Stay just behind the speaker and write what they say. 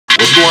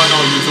What's going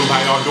on, YouTube?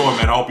 How y'all doing,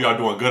 man? I hope y'all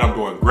doing good. I'm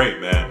doing great,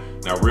 man.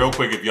 Now, real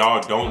quick, if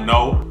y'all don't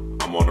know,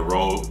 I'm on the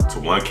road to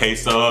 1K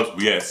subs.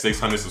 We at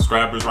 600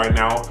 subscribers right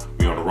now.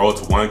 We on the road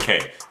to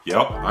 1K.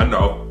 Yep, I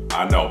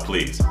know,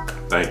 please.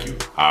 Thank you,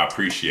 I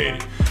appreciate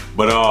it.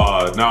 But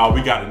no,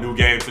 we got a new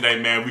game today,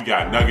 man. We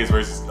got Nuggets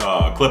versus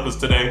Clippers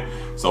today.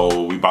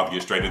 So we about to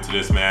get straight into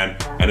this, man.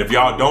 And if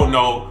y'all don't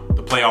know,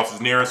 the playoffs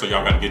is near, so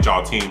y'all gotta get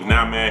y'all teams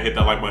now, man. Hit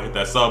that like button, hit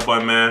that sub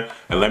button, man.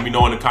 And let me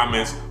know in the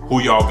comments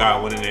who y'all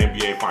got winning the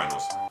NBA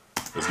Finals.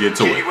 Let's get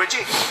to it.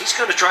 He's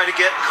gonna try to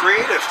get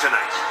creative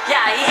tonight.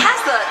 Yeah, he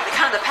has the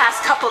kind of the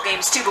past couple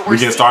games too, but we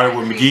get started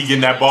with McGee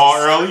getting that ball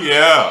early,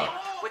 yeah.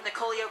 With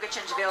Nikola Jokic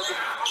and JaVale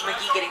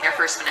McGee getting their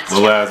first minutes.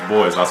 Little ass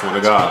boys, I swear to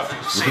God.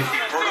 Safety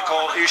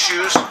protocol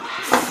issues.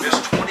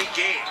 Missed 20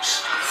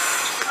 games.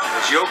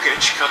 There's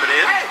Jokic coming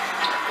in.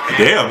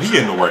 Damn, he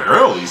getting to work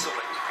early.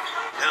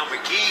 Now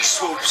McGee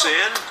swoops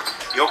in.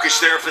 Jokic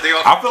there for the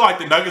offense. I feel like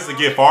the Nuggets will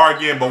get far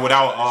again, but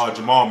without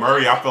Jamal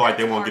Murray, I feel like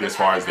they won't get as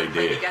far as they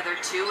did.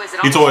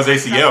 He tore his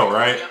ACL,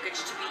 right?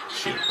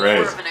 Shit,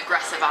 crazy. More of an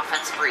aggressive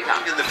offensive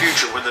rebound. In the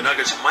future, when the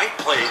Nuggets might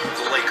play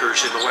the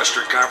Lakers in the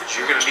Western Conference,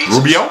 you're going to need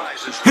Rubio?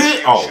 some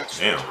size. Oh,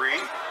 damn.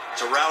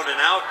 It's a round and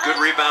out. Good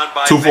rebound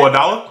by 2 for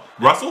 $1.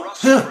 Russell?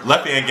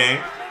 Left hand game.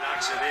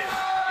 Knocks it in.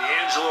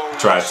 D'Angelo.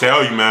 Try to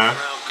tell you, man.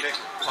 Pick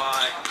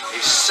by a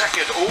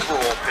second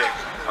overall pick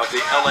of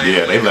the LA.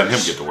 Yeah, they let him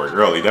get to work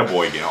early. That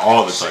boy getting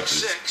all the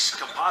touches. 6-6.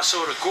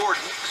 Campasso to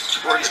Gordon.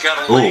 Gordon's got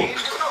a lead.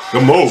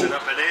 Good move.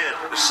 Up and in.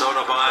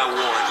 Minnesota by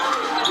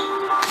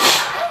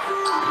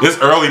 1. This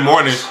early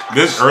morning,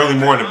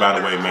 by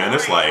the way, man.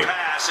 It's like.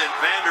 Pass and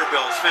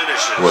Vanderbilt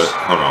finishes. What?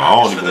 Hold on, I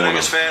don't even want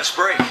to. Fast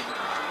break.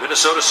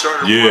 Minnesota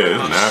started. Yeah,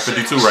 it's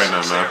 9:52 right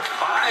now, man.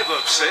 5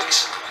 of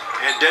 6,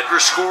 and Denver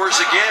scores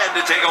again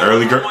to take a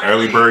early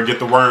bird get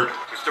the worm.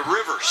 The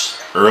Rivers.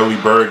 Early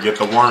bird get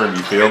the worm.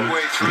 You feel me?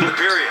 Midway through the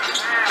period.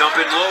 Dump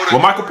and load.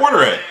 Where Michael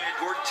Porter at? And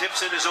Gordon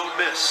tips in his own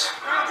miss.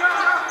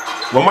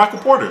 Where Michael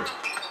Porter?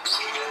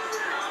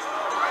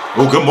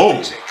 Oh, good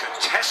move.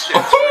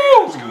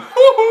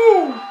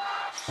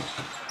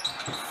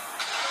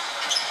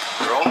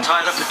 They're all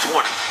tied up at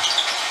 20.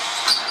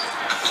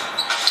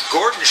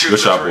 Gordon shoots. Good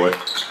shot, boy.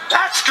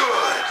 That's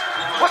good.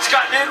 What's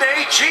gotten into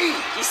AG?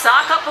 He saw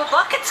a couple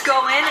buckets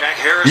go in.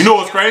 You know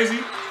what's crazy?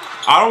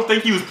 I don't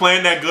think he was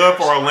playing that good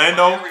for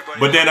Orlando,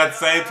 but then at the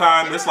same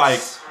time, it's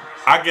like,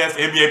 I guess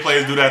NBA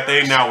players do that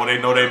thing now when they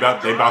know they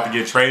about to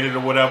get traded or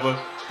whatever.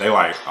 They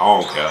like, I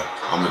don't care.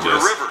 I'm gonna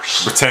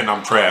just pretend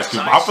I'm trash.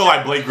 I feel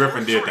like Blake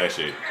Griffin did that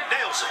shit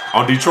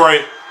on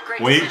Detroit.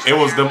 When it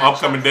was them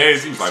upcoming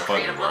days, he was like,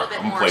 fuck it, bro.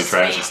 I'm gonna play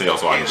trash and sell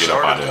so I can get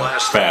up out of there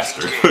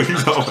faster. You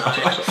know?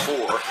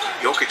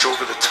 Jokic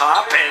over the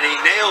top and he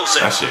nails it.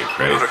 That shit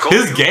crazy.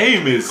 His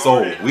game is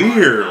so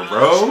weird,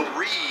 bro.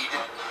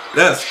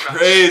 That's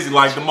crazy.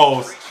 Like the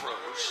most,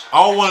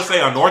 I don't want to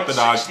say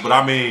unorthodox, but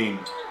I mean,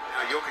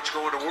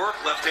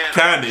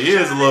 kinda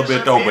is a little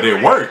bit though, but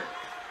it worked.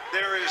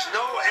 There is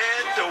no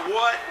end to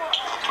what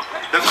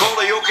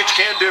Nikola Jokic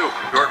can do.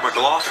 Jordan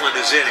McLaughlin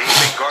is in. He's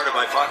being guarded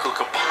by Facu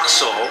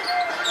Campasso.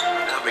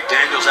 Now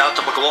McDaniels out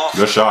to McLaughlin.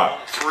 Good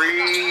shot.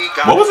 3.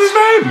 What was his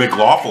name?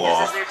 McLaughlin.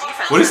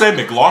 What did he say?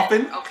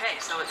 McLaughlin? Okay,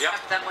 so it's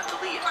kept them with the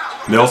lead.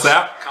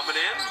 Millsap? Coming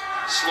in.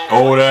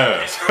 Oh,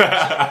 that.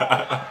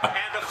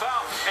 And a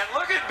foul. And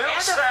look at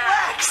Millsap.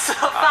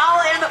 A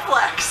foul and a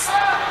flex.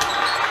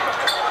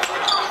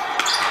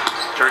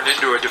 Turned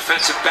into a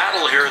defensive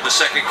battle here in the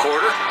second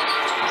quarter.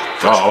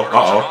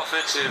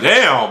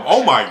 Damn.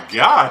 Oh my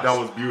God, that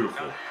was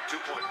beautiful.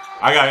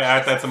 I gotta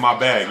add that to my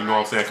bag, you know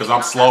what I'm saying? Because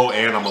I'm slow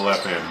and I'm a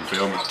left hand, you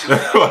feel me?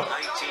 2019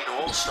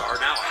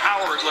 All-Star. Now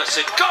Howard lets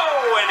it go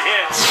and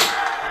hits.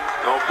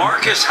 No,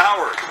 Marcus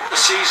Howard, the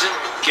season,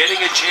 getting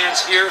a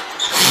chance here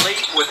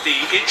late with the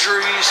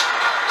injuries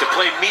to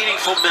play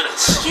meaningful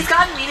minutes. He's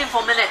gotten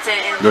meaningful minutes in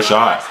the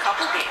last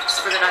couple games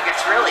for the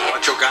Nuggets, really.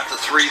 Macho got the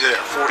 3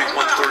 there,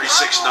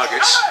 41-36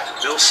 Nuggets.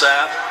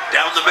 Millsap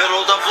down the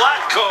middle to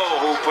Vlatko,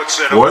 who puts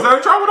it away. Was that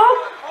a trouble though?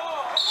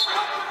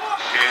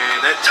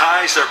 And that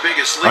ties their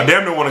biggest lead. I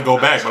damn near want to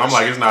go back, but I'm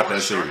like, it's not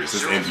that serious.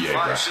 It's NBA,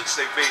 bro. Since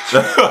they've made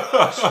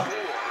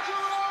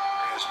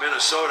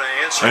Minnesota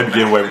answering. They be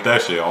getting away with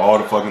that shit all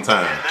the fucking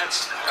time. And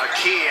that's a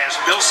key as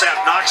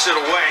Millsap knocks it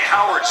away.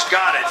 Howard's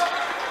got it.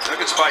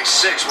 Nuggets by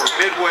 6. We're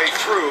midway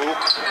through.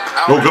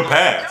 Oh, good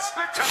pass.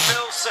 To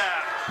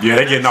Millsap. Yeah,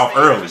 they're getting off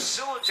early.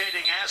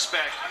 Facilitating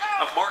aspect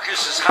of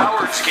Marcus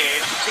Howard's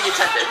game. The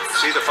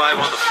attendance. See the 5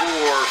 on the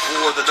floor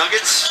for the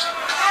Nuggets.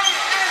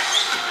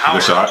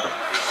 Howard. Good shot.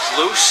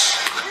 Loose.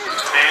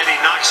 And he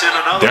knocks in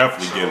another.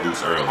 Definitely get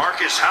loose early.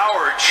 Marcus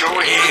Howard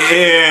showing.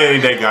 Yeah,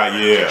 they got,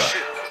 yeah.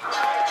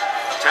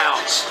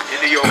 Towns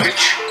into Jokic.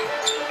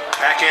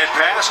 Backhand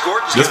pass.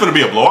 Gordon's this gonna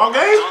be a blowout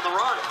game? On the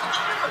run.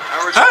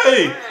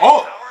 Hey!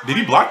 Oh, did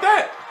he block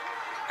that?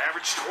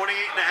 Average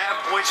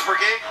 28.5 points per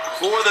game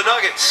for the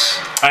Nuggets.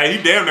 Hey,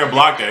 he damn near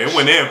blocked that. It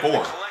went in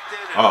for him.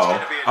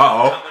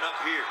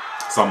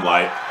 Some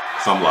light.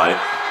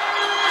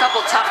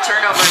 Couple tough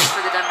turnovers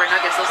for the Denver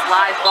Nuggets. Those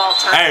live ball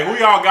turnovers. Hey, who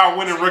y'all got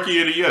winning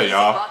Rookie of the Year,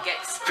 y'all?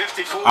 Buckets.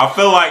 54. I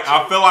feel like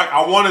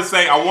I want to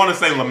say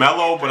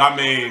LaMelo, but I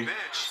mean,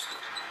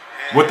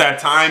 with that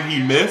time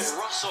he missed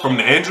from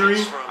the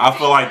injury, I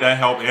feel like that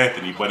helped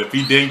Anthony. But if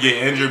he didn't get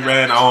injured,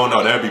 man, I don't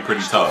know. That'd be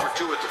pretty tough.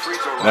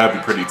 That'd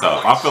be pretty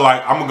tough. I feel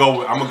like I'm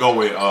gonna go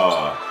with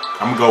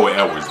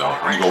Edwards though.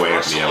 I'm gonna go with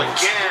Anthony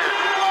Edwards.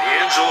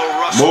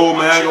 Move,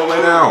 man. Go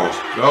lay down.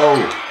 Go.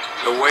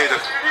 The way that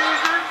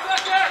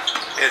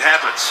it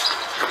happens.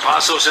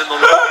 Campazzo's in the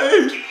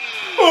lead.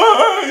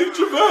 Hey,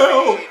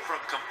 JaVale. From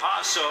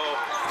Campazzo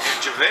and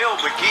JaVale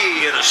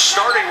McGee in a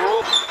starting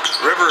role.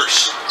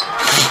 Rivers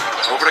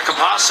over to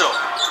Campazzo.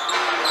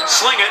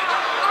 Sling it.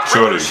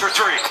 Shorty. Rivers for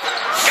three.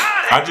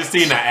 Got it. I just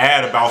seen an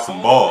ad about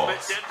some balls.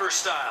 Denver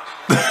style.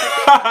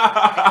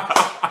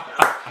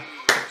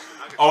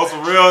 Oh,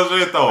 some real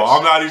shit though.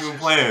 I'm not even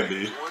playing,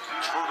 B.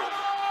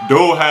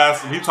 Dude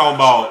he talking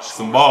about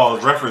some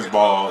balls, reference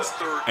balls,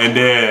 and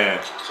then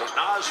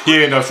he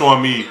ended up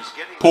showing me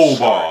pool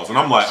balls, and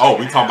I'm like, oh,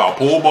 we talking about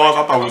pool balls?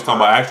 I thought we was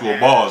talking about actual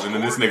balls, and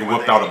then this nigga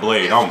whipped out a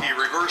blade.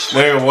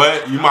 Nigga,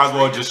 what? You might as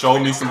well just show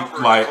me some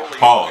like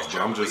balls,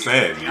 but I'm just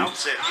saying, B.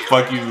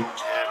 Fuck you.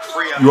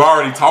 You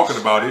already talking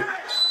about it.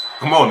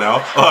 Come on now.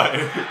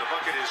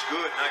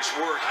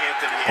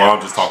 Or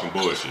I'm just talking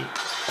bullshit.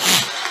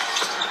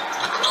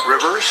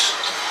 Rivers,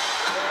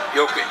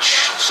 Jokic,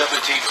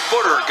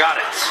 17-footer, got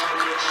it.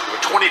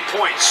 20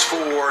 points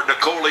for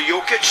Nikola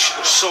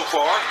Jokic so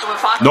far.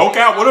 No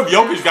cap, what if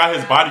Jokic got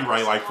his body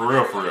right, like for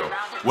real, for real?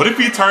 What if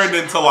he turned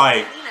into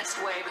like,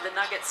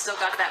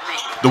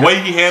 the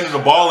way he handled the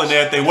ball and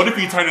everything, what if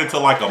he turned into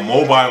like a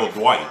mobile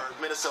Dwight?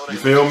 You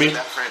feel me?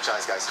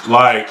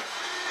 Like,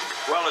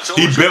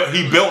 he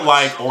built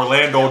like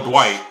Orlando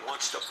Dwight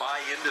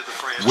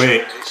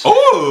with,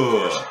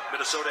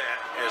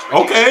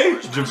 okay,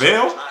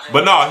 JaVale.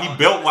 But no, he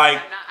built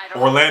like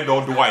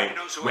Orlando Dwight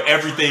with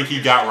everything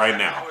he got right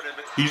now.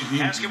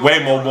 He's way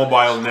more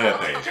mobile than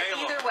everything.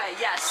 Either way,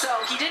 yes. So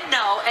he didn't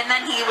know, and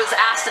then he was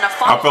asked in a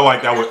I feel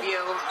like that would, do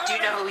you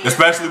know who he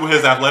especially with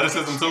his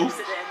athleticism too.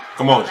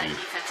 Come on, G.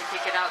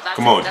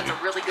 Come on, G. That's a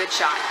really good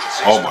shot.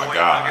 Oh my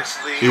God,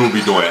 he will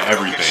be doing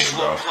everything,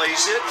 bro.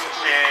 Plays it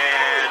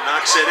and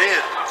knocks it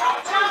in.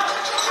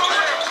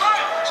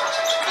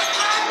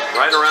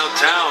 Right around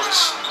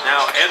Towns.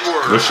 Now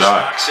Edwards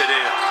knocks it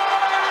in.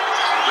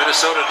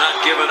 Minnesota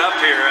not giving up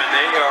here, and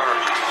they are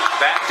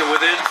back to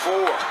within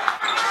 4.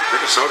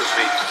 Minnesota's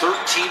made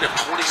 13 of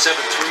 27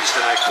 threes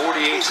tonight,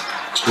 48.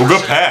 Well,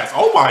 good pass.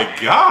 Oh my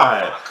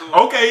God.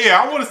 Okay, yeah,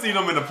 I want to see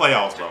them in the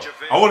playoffs, bro.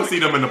 I want to see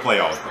them in the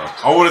playoffs, bro.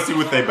 I want to see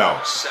what they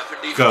about.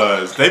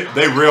 Because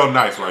they real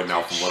nice right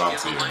now from what I'm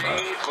seeing, bro.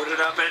 Put it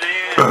up and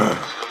in.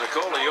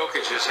 Nikola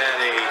Jokic has had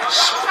a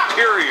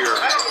superior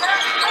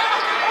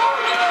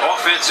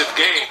offensive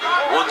game.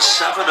 Won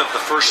 7 of the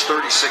first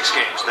 36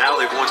 games. Now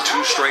they've won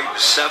 2 straight,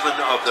 7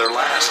 of their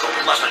last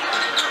 11.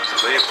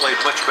 So they have played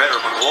much better.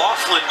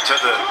 McLaughlin to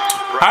the...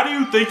 How do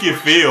you think you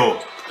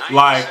feel?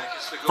 Like,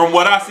 from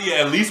what I see,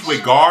 at least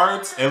with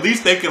guards, at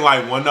least they can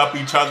like one up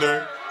each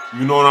other.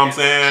 You know what I'm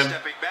saying?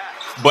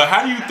 But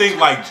how do you think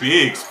like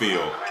bigs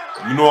feel?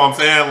 You know what I'm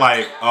saying?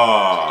 Like,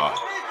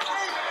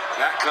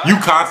 you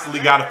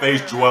constantly gotta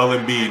face Joel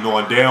Embiid,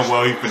 knowing damn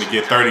well he's gonna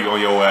get 30 on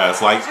your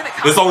ass. Like,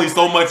 there's only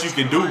so much you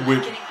can do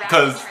with,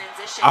 because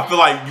I feel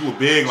like you a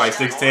big, like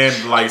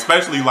 6'10", like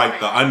especially like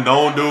the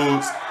unknown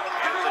dudes.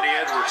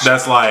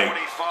 That's like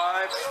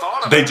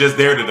they just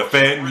there to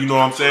defend. You know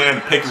what I'm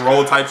saying? Pick and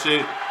roll type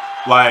shit.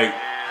 Like,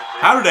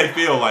 how do they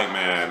feel? Like,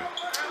 man,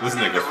 this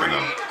nigga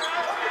finna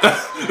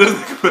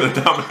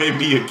dominate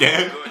me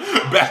again,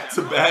 back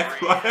to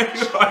back.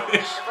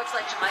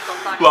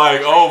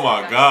 Like, oh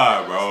my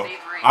God, bro.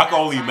 I can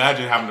only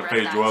imagine having to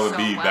face Joel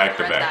Embiid back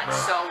to back,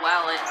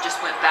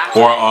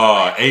 bro. Or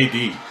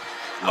AD.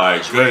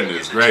 Like,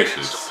 goodness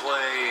gracious.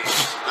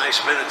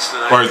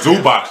 Or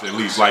Zubac at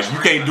least. Like, you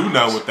can't do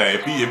nothing with that.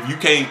 If you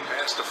can't,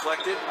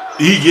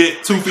 he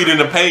get 2 feet in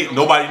the paint,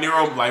 nobody near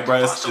him. Like,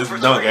 bro, it's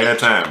dunk every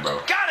time, bro.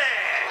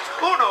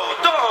 Uno,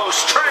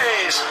 dos,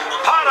 tres,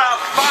 para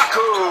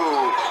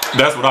Facu.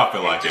 That's what I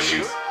feel like at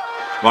least.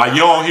 Like, you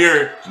don't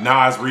hear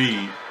Nas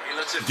Reed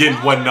getting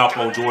one up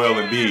on Joel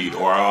Embiid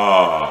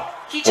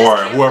or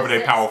whoever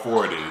they power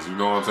forward is. You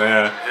know what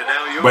I'm saying?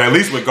 But at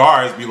least with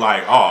guards, be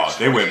like, oh,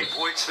 they went.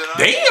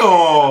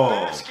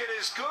 Damn.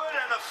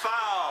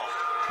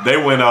 They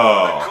went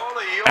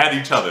at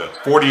each other,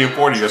 40 and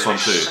 40 or some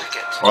shit,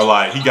 or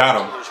like he got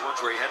him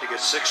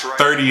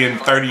 30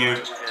 and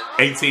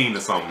 18 or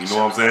something. You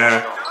know what I'm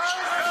saying?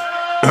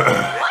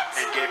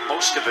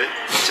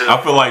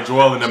 I feel like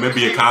Joel and them, it'd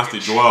be a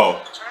constant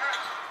Joel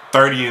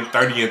 30 and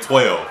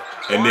 12,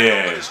 and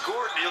then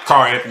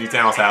Karl Anthony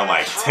Towns had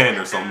like 10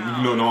 or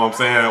something. You know what I'm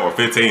saying? Or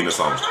 15 or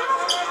something.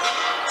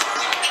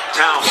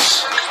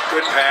 Towns,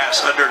 good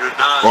pass under the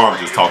nine. Or I'm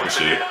just talking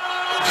shit.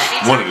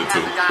 One of the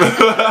two.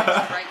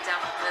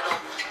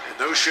 And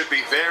those should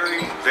be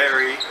very,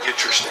 very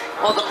interesting.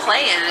 Well, the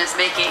play-in is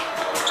making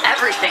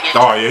everything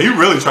interesting. Oh yeah, he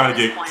really trying to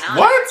get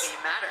what?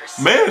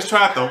 Man's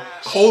tried to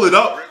hold it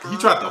up. He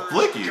tried to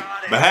flick it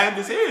behind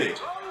his head.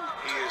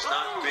 He has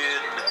not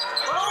been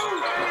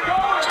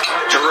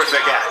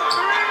terrific at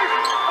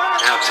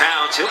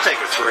Towns, he'll take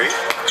a three.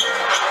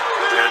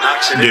 And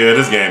knocks it in. Yeah,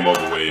 this game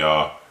over with,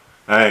 y'all.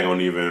 I ain't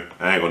gonna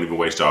even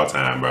waste y'all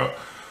time, bro.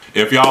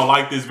 If y'all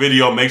like this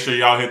video, make sure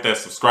y'all hit that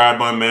subscribe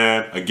button,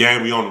 man.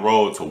 Again, we on the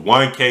road to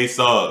 1K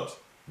subs.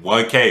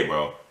 1K,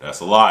 bro.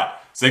 That's a lot.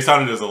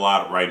 600 is a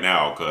lot right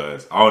now,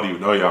 because I don't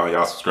even know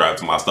y'all subscribe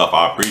to my stuff.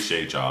 I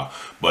appreciate y'all.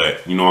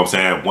 But, you know what I'm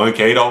saying?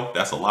 1K, though,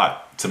 that's a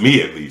lot. To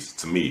me, at least.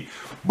 To me.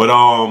 But,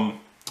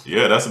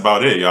 yeah, that's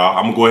about it, y'all.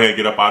 I'm going to go ahead and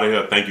get up out of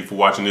here. Thank you for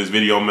watching this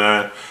video,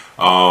 man.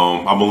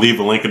 I'm going to leave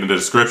a link in the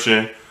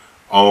description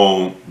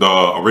on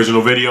the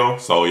original video.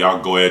 So,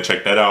 y'all go ahead and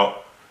check that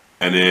out.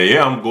 And then,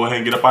 yeah, I'm going to go ahead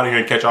and get up out of here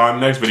and catch y'all in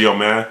the next video,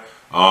 man.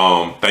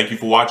 Thank you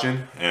for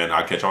watching, and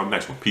I'll catch y'all in the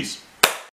next one. Peace.